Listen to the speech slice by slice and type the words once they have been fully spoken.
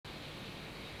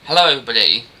Hello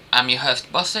everybody, I'm your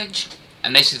host BOSSAGE,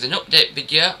 and this is an update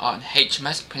video on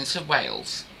HMS Prince of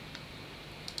Wales.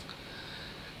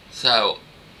 So,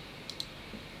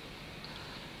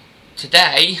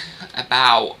 today,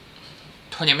 about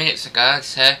 20 minutes ago,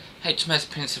 HMS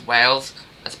Prince of Wales,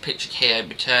 as pictured here,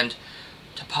 returned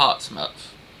to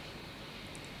Portsmouth.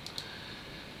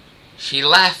 She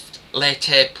left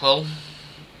late April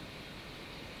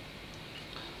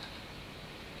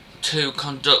to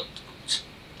conduct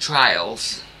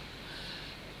trials.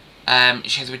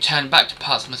 She has returned back to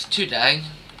Portsmouth today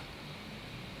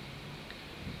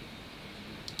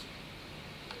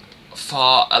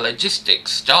for a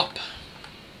logistics stop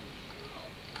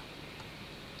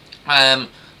to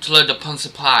load up on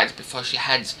supplies before she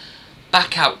heads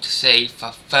back out to sea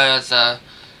for further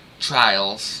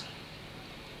trials.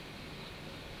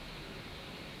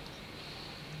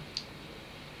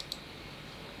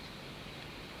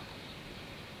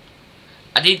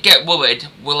 I did get worried,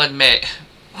 will admit,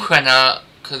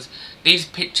 because these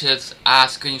pictures are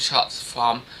screenshots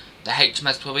from the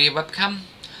HMS Warrior Webcam,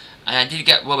 and I did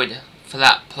get worried for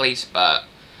that police boat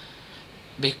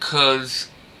because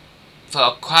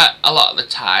for quite a lot of the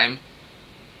time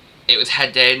it was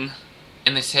heading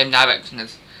in the same direction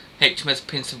as HMS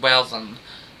Prince of Wales, and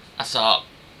I thought,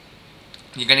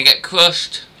 you're going to get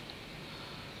crushed,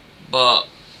 but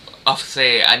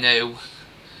obviously I knew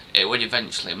it would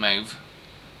eventually move.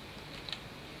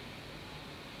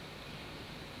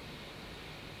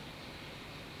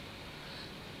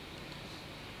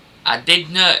 I did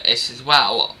notice as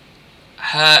well,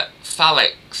 her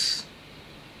phalanx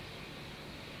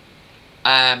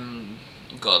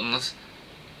guns,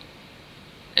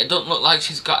 it doesn't look like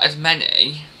she's got as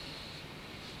many,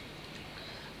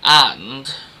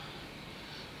 and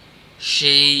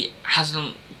she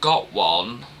hasn't got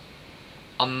one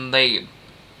on the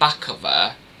back of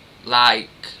her like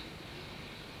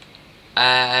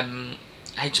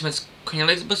HMS Queen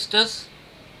Elizabeth does.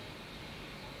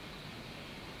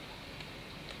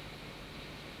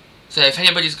 So if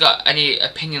anybody's got any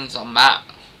opinions on that,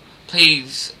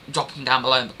 please drop them down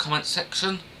below in the comments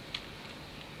section.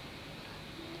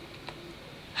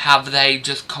 Have they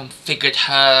just configured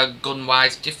her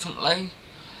gun-wise differently?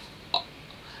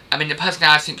 I mean,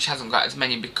 personally I think she hasn't got as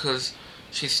many because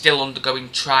she's still undergoing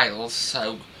trials,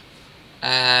 so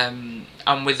and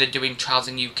with her doing trials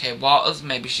in UK waters,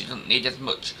 maybe she doesn't need as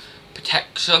much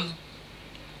protection.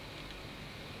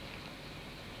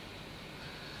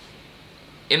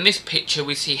 In this picture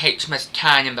we see HMS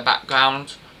Tyne in the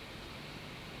background,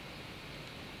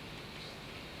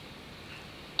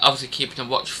 obviously keeping a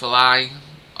watchful eye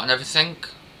on everything.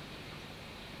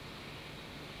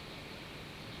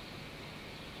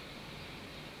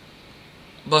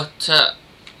 But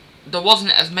there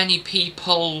wasn't as many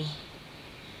people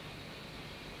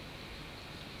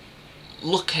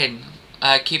looking,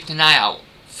 keeping an eye out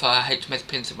for HMS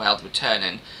Prince of Wales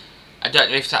returning. I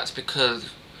don't know if that's because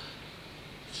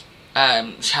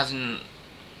she hasn't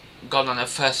gone on her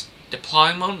first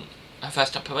deployment, her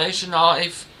first operation, or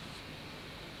if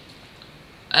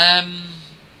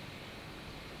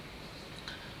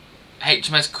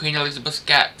HMS Queen Elizabeth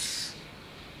gets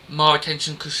more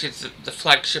attention because she's the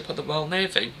flagship of the Royal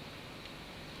Navy.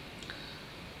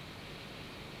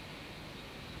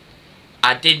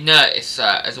 I did notice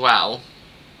as well,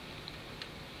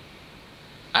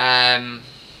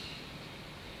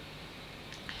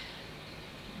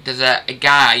 there's a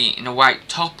guy in a white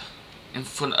top in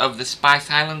front of the Spice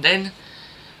Island Inn,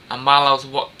 and while I was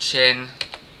watching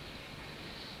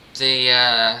the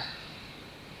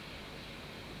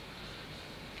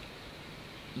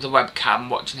webcam,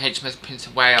 watching HMS Prince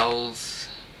of Wales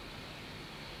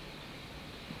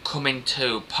coming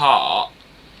to port,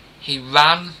 he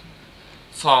ran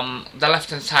from the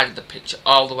left hand side of the picture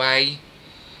all the way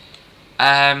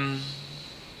past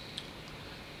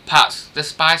the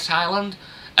Spice Island.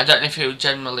 I don't know if he was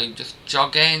generally just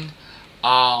jogging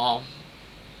or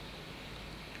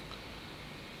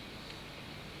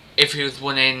if he was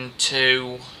running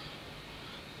to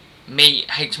meet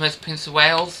HMS Prince of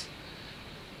Wales,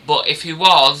 but if he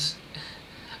was,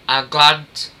 I'm glad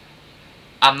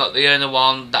I'm not the only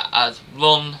one that has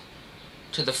run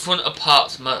to the front of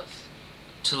Portsmouth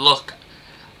to look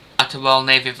at a Royal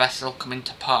Navy vessel coming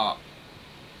to port.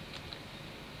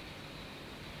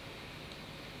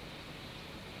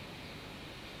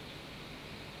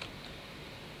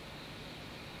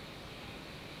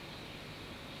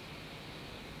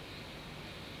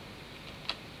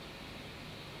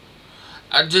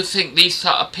 I just think these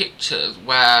sort of pictures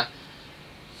where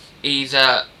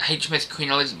either HMS Queen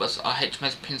Elizabeth or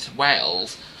HMS Prince of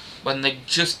Wales, when they're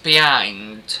just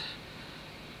behind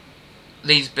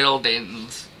these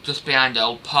buildings just behind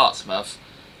old Portsmouth,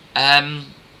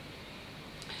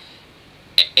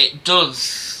 it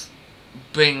does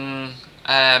bring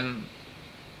a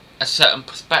certain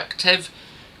perspective.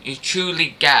 You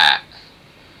truly get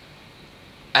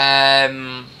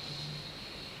an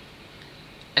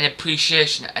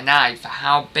appreciation, an eye for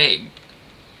how big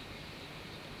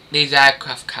these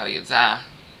aircraft carriers are.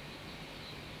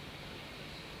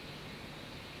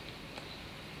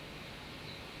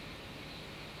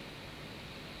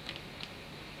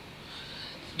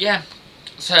 Yeah,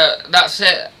 so that's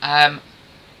it. I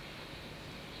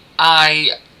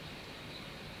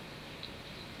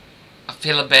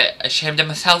feel a bit ashamed of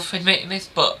myself for admitting this,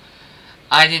 but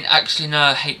I didn't actually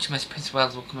know HMS Prince of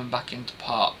Wales were coming back into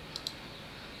port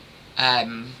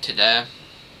today.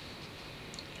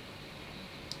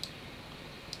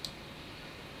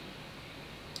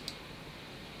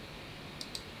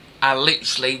 I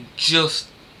literally just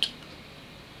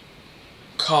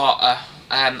caught her.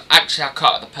 Actually, I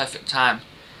caught her at the perfect time.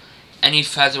 Any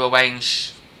further away,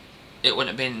 and it wouldn't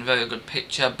have been a very good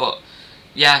picture. But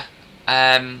yeah,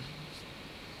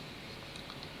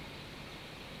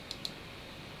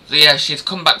 so yeah, she's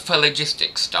come back for a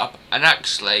logistics stop. And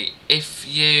actually, if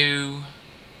I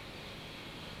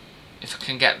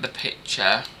can get the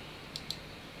picture.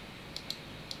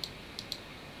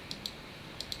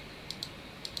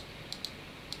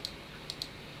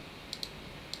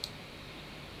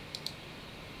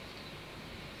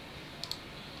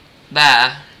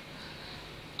 There,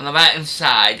 on the right hand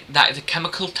side, that is a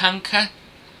chemical tanker,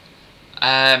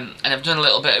 and I've done a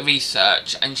little bit of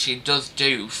research, and she does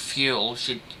do fuel,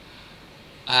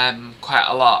 quite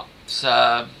a lot.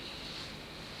 So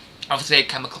obviously a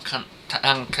chemical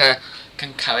tanker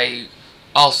can carry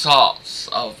all sorts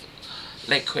of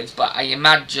liquids, but I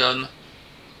imagine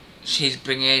she's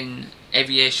bringing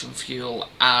aviation fuel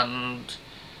and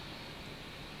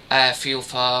fuel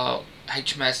for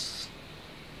HMS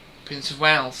Prince of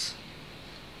Wales.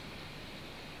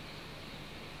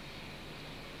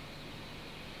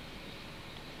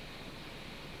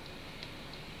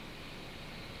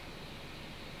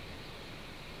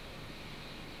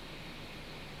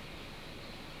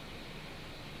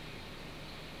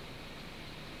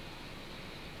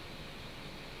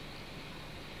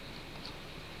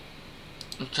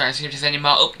 I'm trying to see if there's any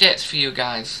more updates for you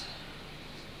guys.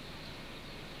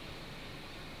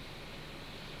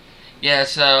 Yeah,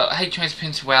 so HMS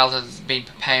Prince of Wales has been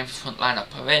preparing for frontline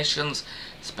operations,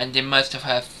 spending most of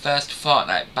her first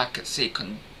fortnight back at sea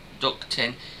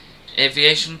conducting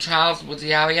aviation trials with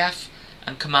the RAF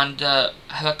and Commander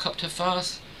Helicopter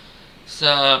Force.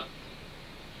 So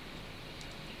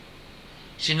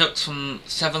Chinooks from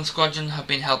 7th Squadron have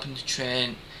been helping to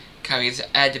train Carrier's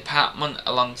Air Department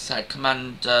alongside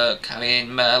Commander Carrying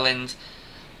Merlins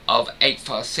of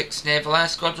 846 Naval Air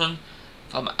Squadron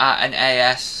from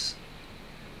RNAS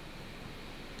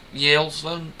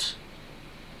Yalesland.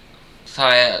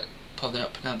 Sorry, I'm probably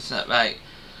not pronouncing that right.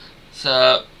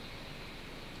 So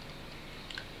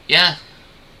yeah,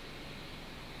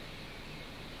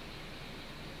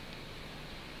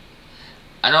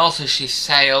 and also she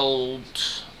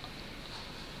sailed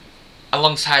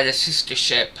alongside a sister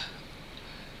ship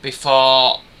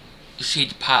before she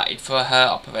departed for her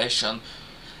operation,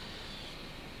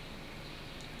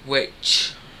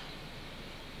 which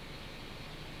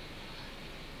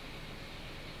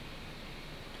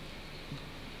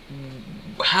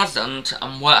hasn't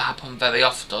and won't happen very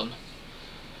often.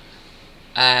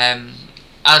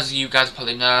 As you guys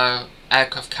probably know,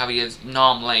 aircraft carriers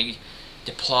normally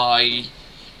deploy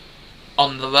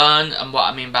on their own, and what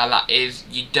I mean by that is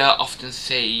you don't often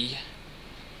see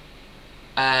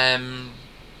a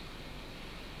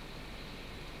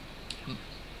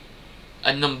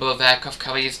number of aircraft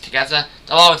carriers together.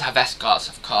 They'll always have escorts,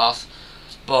 of course,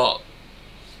 but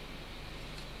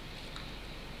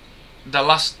the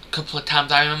last couple of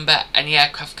times I remember any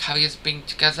aircraft carriers being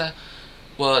together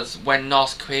was when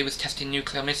North Korea was testing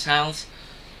nuclear missiles.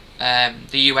 The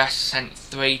US sent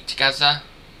 3 together,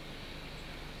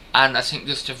 and I think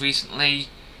just as recently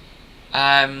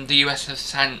the US have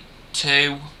sent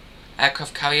 2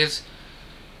 aircraft carriers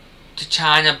to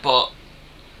China, but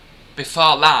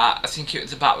before that I think it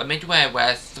was about the Midway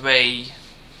where 3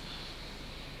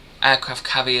 aircraft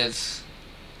carriers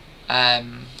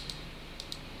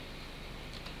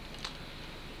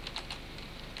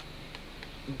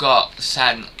got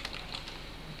sent.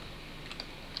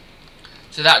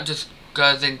 So that just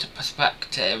goes into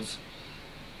perspective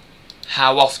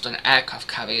how often aircraft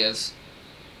carriers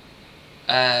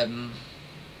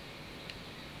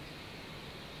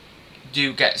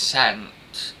do get sent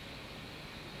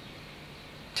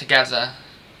together.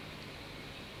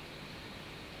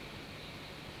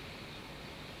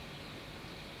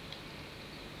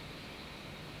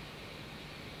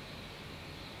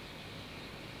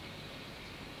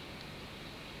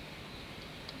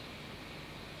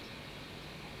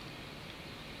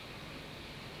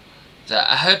 So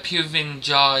I hope you've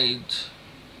enjoyed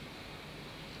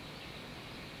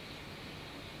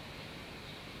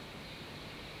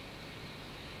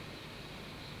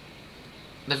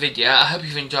the video. I hope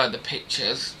you've enjoyed the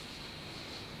pictures,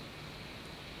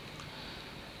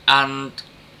 and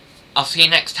I'll see you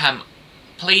next time.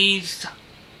 Please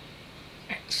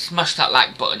smash that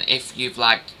like button if you've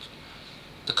liked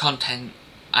the content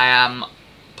I am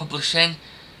publishing.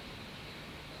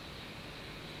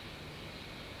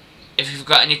 If you've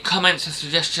got any comments or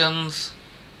suggestions,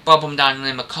 bob them down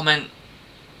in the comment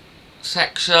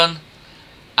section,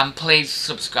 and please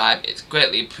subscribe. It's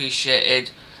greatly appreciated,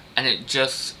 and it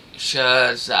just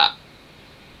shows that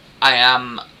I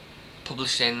am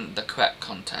publishing the correct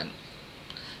content.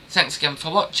 Thanks again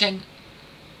for watching.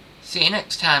 See you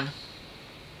next time.